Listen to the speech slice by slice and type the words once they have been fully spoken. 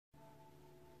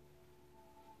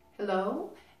Hello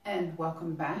and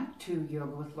welcome back to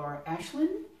Yoga with Laura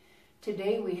Ashland.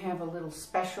 Today we have a little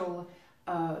special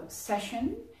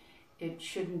session. It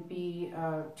shouldn't be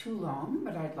too long,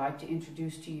 but I'd like to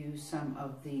introduce to you some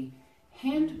of the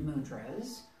hand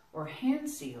mudras or hand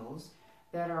seals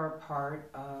that are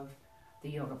part of the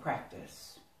yoga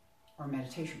practice or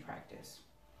meditation practice.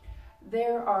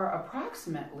 There are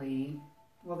approximately,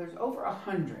 well, there's over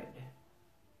 100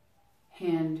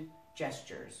 hand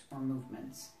gestures or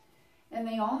movements, and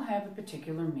they all have a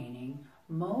particular meaning.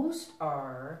 Most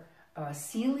are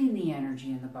sealing the energy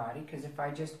in the body, because if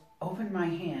I just open my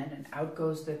hand and out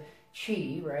goes the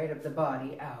chi, right, of the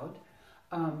body out,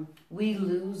 we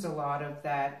lose a lot of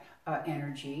that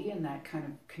energy and that kind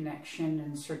of connection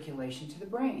and circulation to the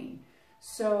brain.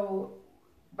 So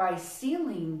by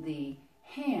sealing the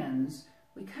hands,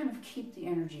 we kind of keep the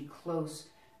energy close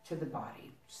to the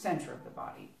body, center of the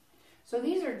body. So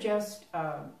these are just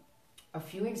a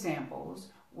few examples.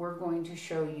 We're going to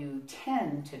show you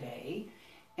 10 today,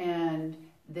 and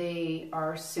they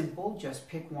are simple. Just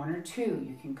pick one or two.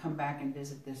 You can come back and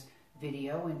visit this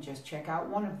video and just check out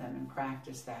one of them and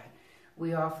practice that.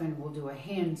 We often will do a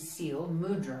hand seal.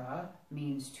 Mudra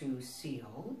means to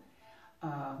seal.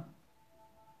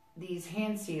 These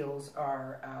hand seals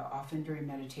are often during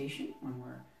meditation when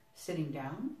we're sitting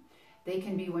down. They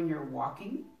can be when you're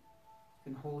walking.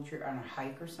 You can hold on a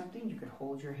hike or something, you could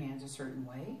hold your hands a certain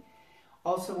way.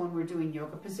 Also when we're doing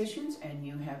yoga positions and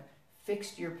you have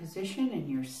fixed your position and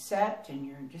you're set and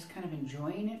you're just kind of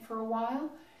enjoying it for a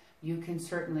while, you can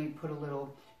certainly put a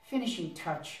little finishing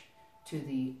touch to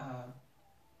the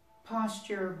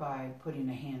posture by putting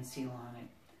a hand seal on it.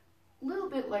 A little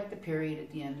bit like the period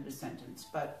at the end of a sentence,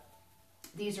 but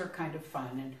these are kind of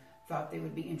fun and thought they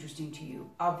would be interesting to you.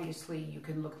 Obviously you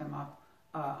can look them up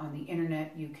on the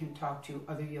internet. You can talk to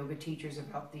other yoga teachers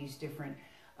about these different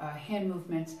hand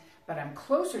movements, but I'm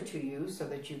closer to you so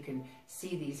that you can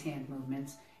see these hand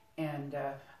movements, and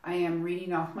I am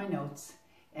reading off my notes,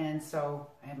 and so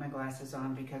I have my glasses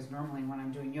on because normally when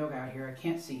I'm doing yoga out here I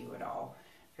can't see you at all,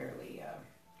 fairly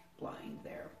blind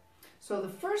there. So the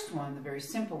first one, the very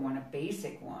simple one, a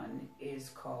basic one,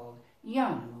 is called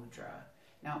Yana Mudra.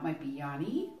 Now it might be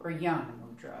Yani or Yana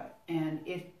Mudra, and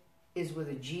it is with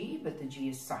a G, but the G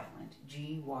is silent.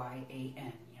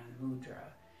 G-Y-A-N, Yana Mudra.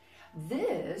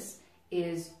 This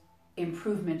is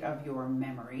improvement of your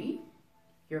memory,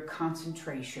 your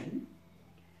concentration.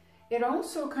 It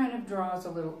also kind of draws a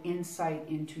little insight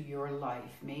into your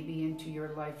life, maybe into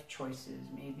your life choices,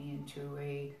 maybe into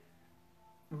a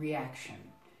reaction.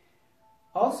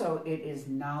 Also, it is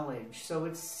knowledge, so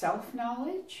it's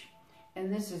self-knowledge,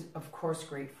 and this is, of course,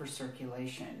 great for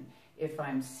circulation. If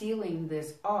I'm sealing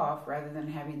this off, rather than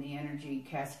having the energy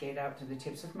cascade out to the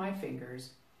tips of my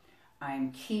fingers,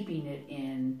 I'm keeping it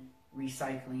in,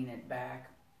 recycling it back.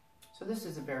 So this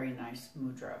is a very nice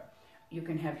mudra. You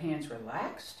can have hands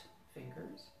relaxed,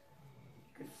 fingers.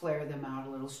 You could flare them out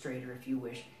a little straighter if you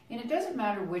wish. And it doesn't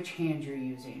matter which hand you're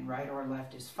using, right or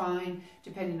left is fine,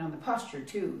 depending on the posture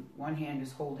too. One hand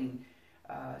is holding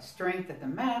strength at the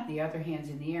mat, the other hand's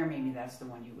in the air, maybe that's the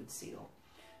one you would seal.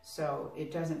 So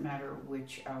it doesn't matter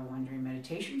which one during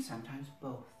meditation, sometimes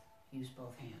both. Use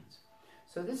both hands.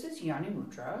 So this is Yani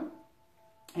Mudra,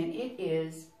 and it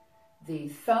is the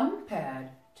thumb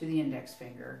pad to the index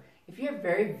finger. If you have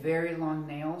very, very long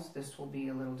nails, this will be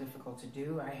a little difficult to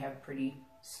do. I have pretty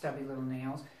stubby little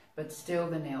nails, but still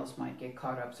the nails might get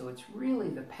caught up. So it's really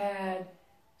the pad,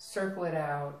 circle it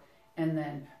out, and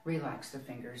then relax the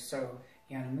fingers. So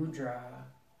Yani Mudra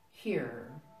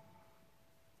here.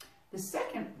 The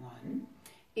second one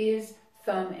is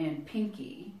thumb and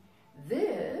pinky.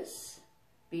 This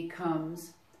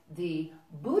becomes the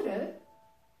Buddha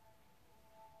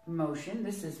motion.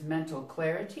 This is mental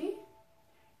clarity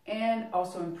and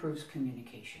also improves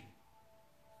communication.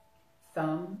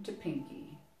 Thumb to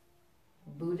pinky.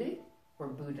 Buddha or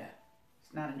Buddha.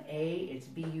 It's not an A, it's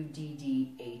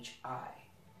B-U-D-D-H-I.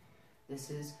 This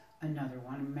is another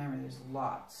one. Remember, there's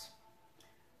lots.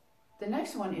 The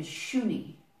next one is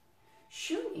Shuni.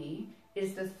 Shuni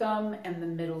is the thumb and the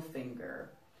middle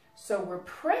finger. So we're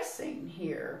pressing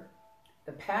here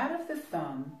the pad of the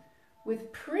thumb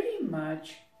with pretty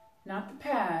much, not the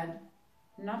pad,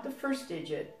 not the first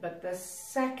digit, but the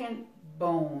second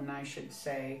bone, I should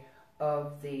say,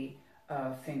 of the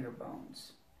finger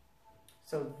bones.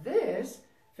 So this,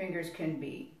 fingers can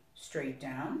be straight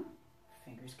down,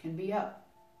 fingers can be up.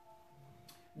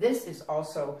 This is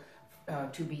also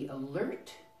to be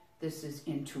alert. This is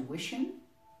intuition.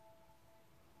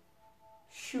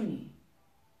 Shuni.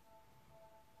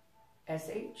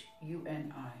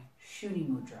 S-H-U-N-I. Shuni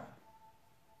Mudra.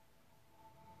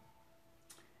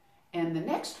 And the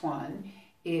next one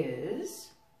is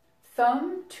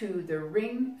thumb to the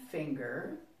ring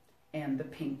finger and the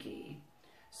pinky.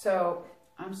 So,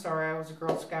 I'm sorry, I was a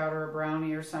Girl Scout or a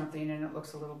Brownie or something, and it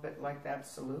looks a little bit like that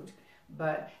salute.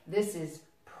 But this is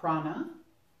prana,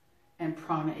 and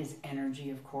prana is energy,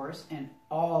 of course, and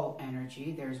all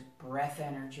energy. There's breath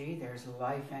energy, there's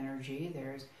life energy,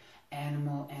 there's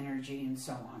animal energy, and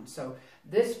so on. So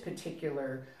this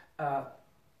particular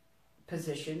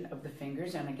position of the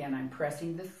fingers, and again, I'm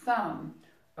pressing the thumb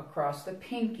across the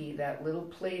pinky, that little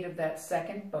plate of that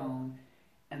second bone,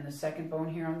 and the second bone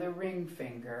here on the ring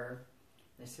finger.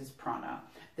 This is prana.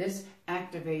 This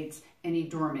activates any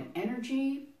dormant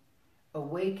energy,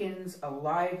 awakens,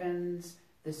 alivens.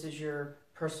 This is your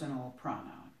personal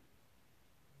prana.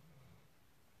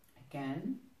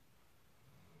 Again,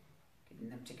 getting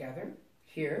them together.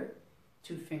 Here,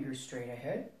 2 fingers straight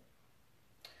ahead.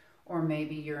 Or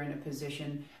maybe you're in a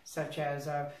position such as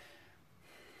a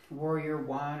warrior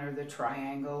 1 or the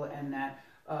triangle, and that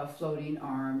floating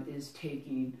arm is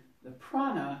taking the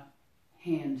prana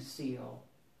hand seal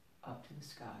up to the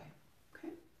sky.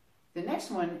 Okay. The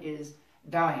next one is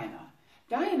dhyana.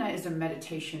 Dhyana is a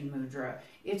meditation mudra.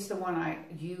 It's the one I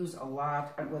use a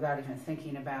lot without even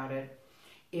thinking about it.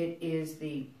 It is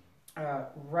the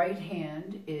right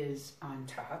hand is on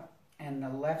top and the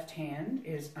left hand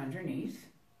is underneath.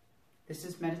 This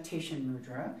is meditation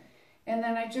mudra. And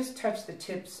then I just touch the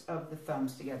tips of the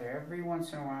thumbs together. Every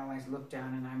once in a while I look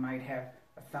down and I might have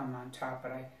a thumb on top,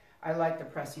 but I like the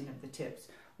pressing of the tips.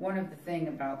 One of the things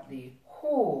about the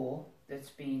hole that's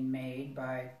being made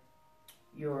by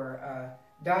your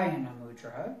dhyana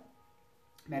mudra,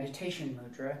 meditation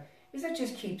mudra, is that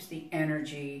just keeps the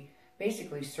energy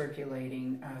basically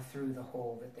circulating through the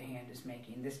hole that the hand is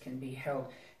making. This can be held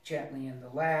gently in the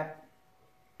lap,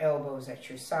 elbows at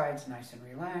your sides, nice and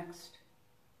relaxed.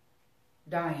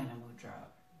 Dhyana mudra.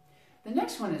 The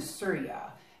next one is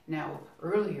Surya. Now,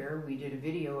 earlier we did a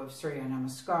video of Surya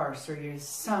Namaskar. Surya is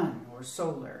sun or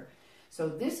solar. So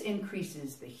this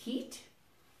increases the heat.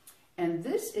 And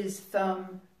this is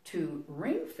thumb to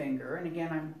ring finger. And again,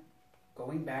 I'm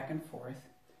going back and forth.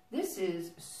 This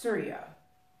is Surya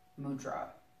mudra.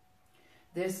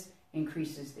 This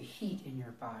increases the heat in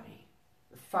your body,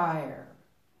 the fire.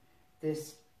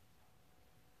 This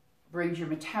brings your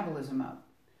metabolism up.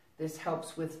 This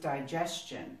helps with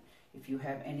digestion. If you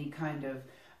have any kind of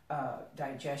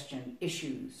digestion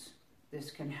issues, this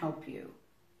can help you.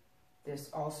 This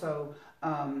also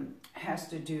has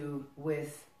to do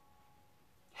with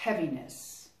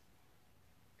heaviness.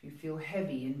 If you feel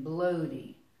heavy and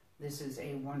bloaty, this is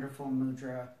a wonderful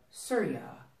mudra,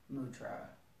 Surya mudra.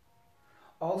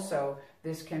 Also,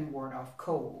 this can ward off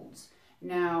colds.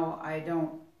 Now, I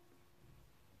don't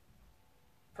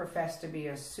profess to be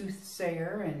a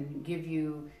soothsayer and give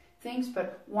you things,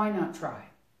 but why not try,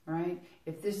 right?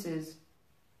 If this is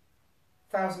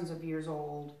thousands of years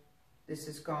old, this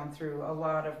has gone through a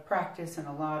lot of practice and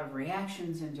a lot of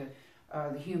reactions into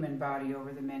the human body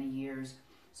over the many years.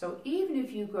 So even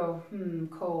if you go,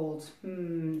 colds,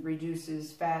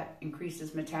 reduces fat,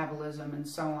 increases metabolism, and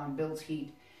so on, builds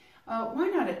heat, why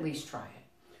not at least try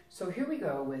it? So here we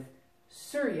go with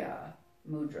Surya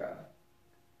mudra.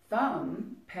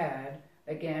 Thumb pad,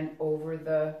 again, over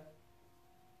the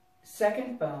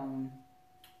second bone,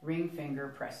 ring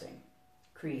finger pressing,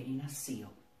 creating a seal.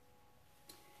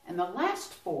 And the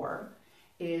last 4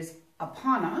 is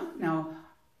Apana. Now,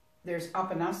 there's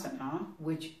Apanasana,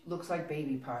 which looks like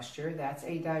baby posture. That's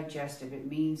a digestive. It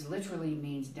literally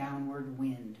means downward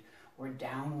wind or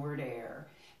downward air.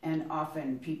 And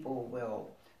often people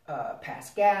will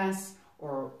pass gas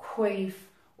or quaff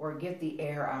or get the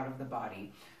air out of the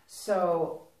body.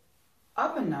 So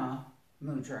Apana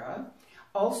mudra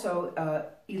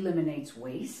also eliminates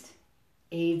waste,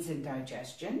 aids in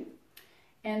digestion,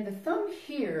 and the thumb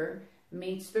here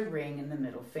meets the ring in the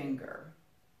middle finger.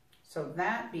 So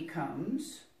that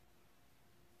becomes,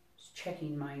 just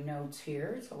checking my notes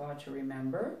here, it's a lot to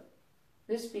remember.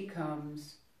 This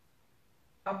becomes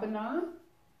Apana,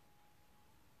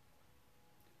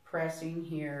 pressing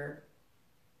here.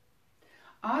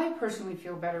 I personally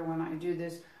feel better when I do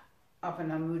this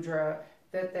Apana mudra,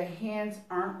 that the hands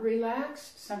aren't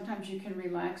relaxed. Sometimes you can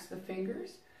relax the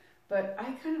fingers, but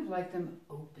I kind of like them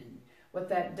open. What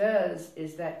that does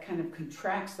is that kind of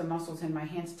contracts the muscles in my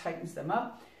hands, tightens them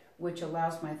up, which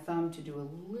allows my thumb to do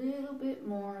a little bit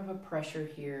more of a pressure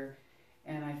here,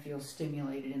 and I feel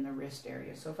stimulated in the wrist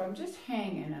area. So if I'm just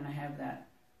hanging and I have that,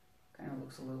 kind of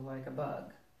looks a little like a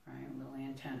bug, right? Little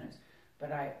antennas.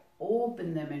 But I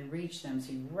open them and reach them.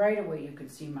 See, right away you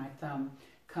could see my thumb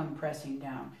come pressing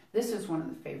down. This is one of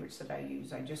the favorites that I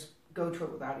use. I just go to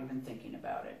it without even thinking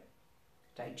about it.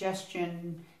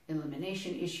 Digestion,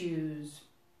 elimination issues.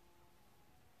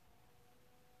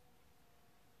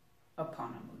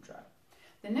 Apana Mudra.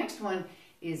 The next one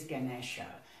is Ganesha.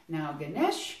 Now,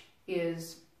 Ganesh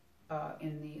is,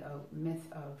 in the myth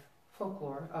of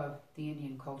folklore of the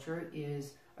Indian culture,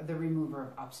 is the remover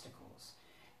of obstacles.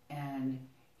 And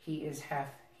he is half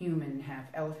human, half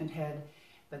elephant head.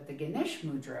 But the Ganesh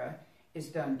Mudra is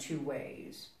done two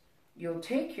ways. You'll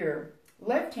take your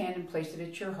left hand and place it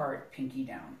at your heart, pinky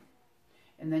down.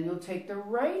 And then you'll take the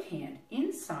right hand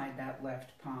inside that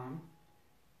left palm,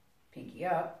 pinky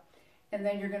up. And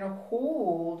then you're going to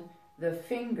hold the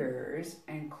fingers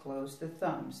and close the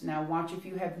thumbs. Now watch if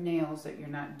you have nails that you're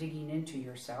not digging into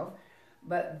yourself.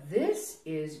 But this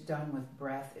is done with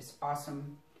breath. It's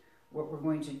awesome. What we're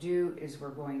going to do is we're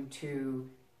going to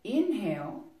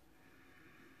inhale.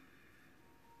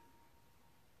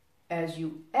 As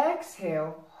you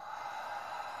exhale,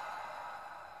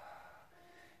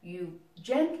 you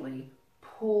gently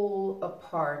pull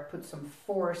apart, put some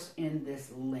force in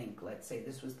this link. Let's say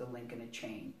this was the link in a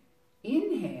chain.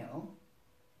 Inhale.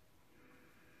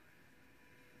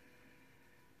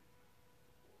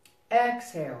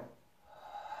 Exhale.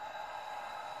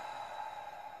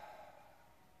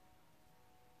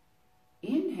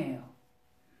 Inhale.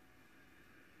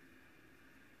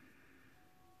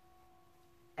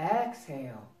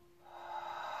 Exhale.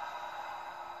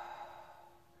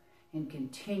 And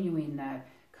continuing that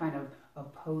kind of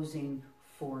opposing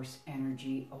force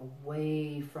energy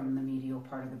away from the medial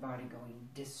part of the body, going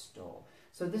distal.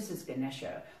 So this is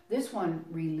Ganesha. This one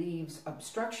relieves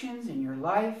obstructions in your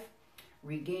life,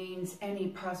 regains any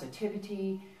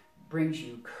positivity, brings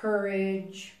you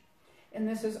courage. And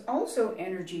this is also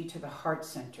energy to the heart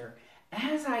center.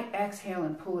 As I exhale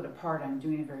and pull it apart, I'm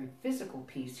doing a very physical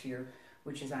piece here,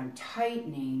 which is I'm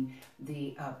tightening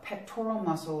the pectoral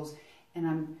muscles, and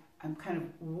I'm kind of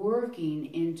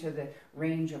working into the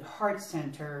range of heart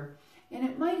center, and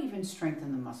it might even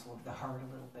strengthen the muscle of the heart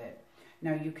a little bit.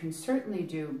 Now you can certainly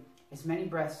do as many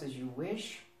breaths as you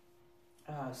wish.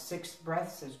 6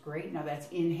 breaths is great. Now that's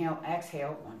inhale,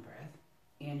 exhale, 1 breath.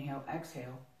 Inhale,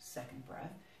 exhale, 2nd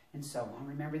breath, and so on.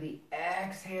 Remember, the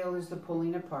exhale is the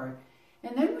pulling apart.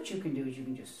 And then what you can do is you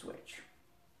can just switch.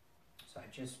 So I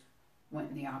just went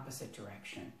in the opposite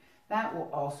direction. That will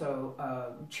also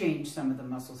change some of the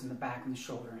muscles in the back and the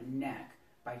shoulder and neck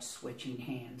by switching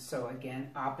hands. So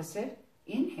again, opposite,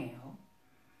 inhale,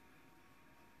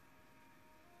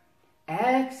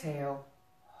 exhale,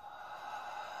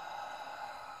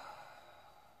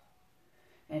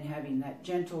 and having that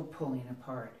gentle pulling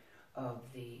apart of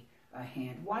the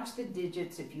hand. Watch the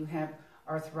digits. If you have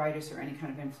arthritis or any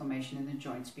kind of inflammation in the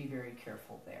joints, be very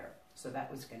careful there. So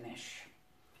that was Ganesh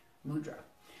Mudra.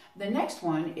 The next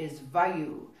one is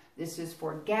Vayu. This is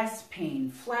for gas pain,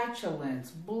 flatulence,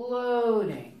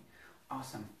 bloating.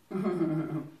 Awesome.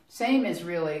 Same as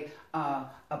really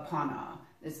Apana.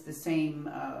 It's the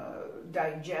same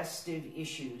digestive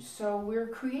issues. So we're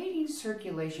creating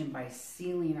circulation by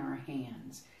sealing our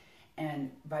hands.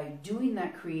 And by doing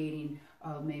that, creating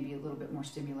maybe a little bit more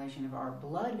stimulation of our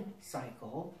blood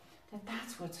cycle,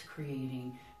 that's what's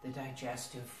creating the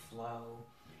digestive flow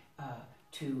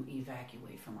to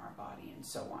evacuate from our body and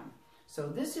so on. So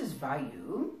this is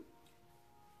Vayu.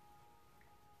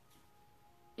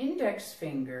 Index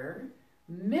finger,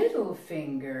 middle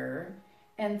finger,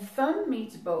 and thumb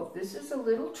meets both. This is a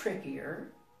little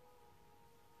trickier.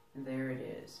 There it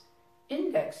is.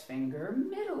 Index finger,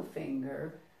 middle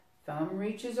finger, thumb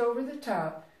reaches over the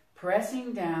top,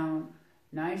 pressing down,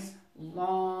 nice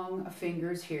long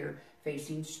fingers here,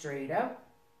 facing straight up.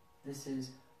 This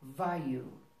is Vayu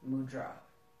Mudra.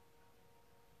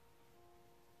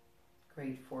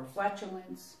 Great for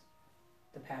flatulence,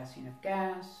 the passing of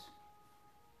gas,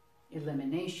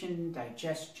 elimination,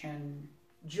 digestion,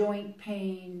 joint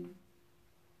pain.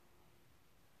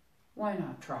 Why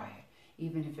not try it?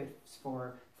 Even if it's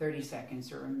for 30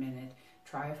 seconds or a minute,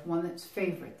 try one that's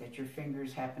favorite that your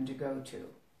fingers happen to go to.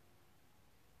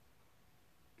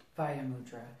 Vayu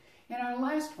Mudra. And our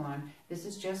last one, this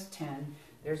is just 10.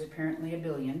 There's apparently a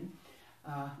billion,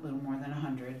 a little more than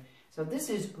 100. So this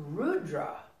is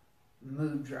Rudra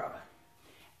Mudra.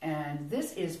 And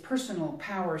this is personal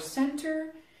power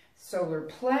center, solar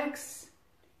plex,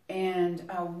 and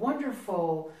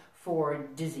wonderful for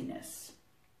dizziness.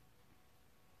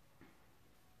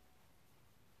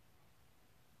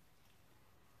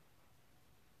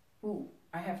 Ooh,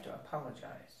 I have to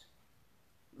apologize.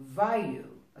 Vayu,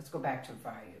 let's go back to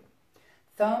Vayu.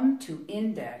 Thumb to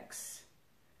index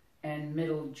and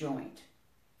middle joint.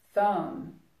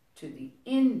 Thumb to the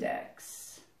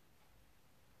index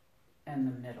and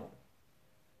the middle.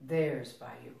 There's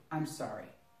Vayu. I'm sorry.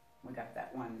 We got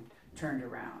that one turned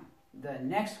around. The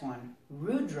next one,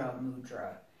 Rudra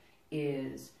Mudra,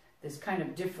 is this kind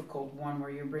of difficult one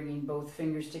where you're bringing both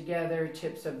fingers together,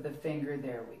 tips of the finger.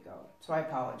 There we go. So I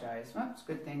apologize. Well, it's a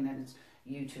good thing that it's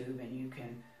YouTube and you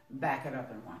can back it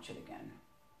up and watch it again.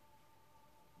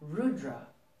 Rudra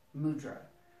Mudra.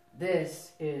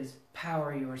 This is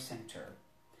power your center.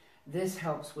 This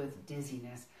helps with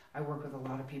dizziness. I work with a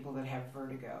lot of people that have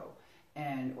vertigo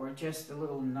or just a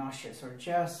little nauseous or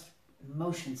just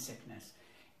motion sickness.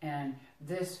 And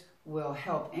this will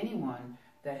help anyone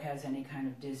that has any kind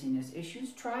of dizziness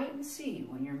issues. Try it and see.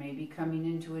 When you're maybe coming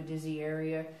into a dizzy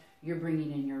area, you're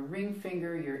bringing in your ring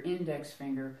finger, your index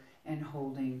finger, and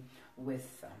holding with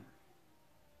thumb.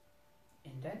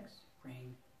 Index,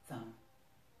 ring, thumb.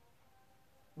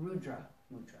 Rudra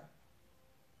Mudra.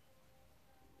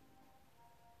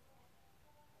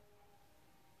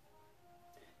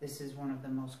 This is one of the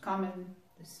most common.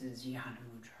 This is Jnana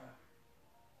Mudra.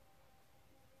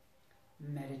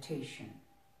 Meditation.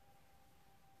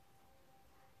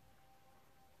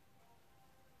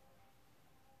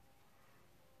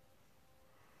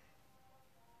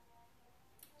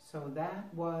 So that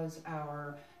was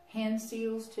our hand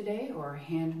seals today, or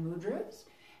hand mudras,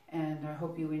 and I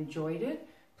hope you enjoyed it.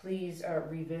 Please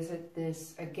revisit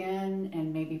this again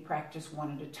and maybe practice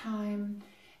one at a time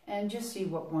and just see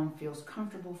what one feels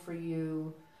comfortable for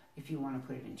you if you want to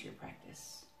put it into your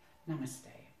practice.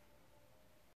 Namaste.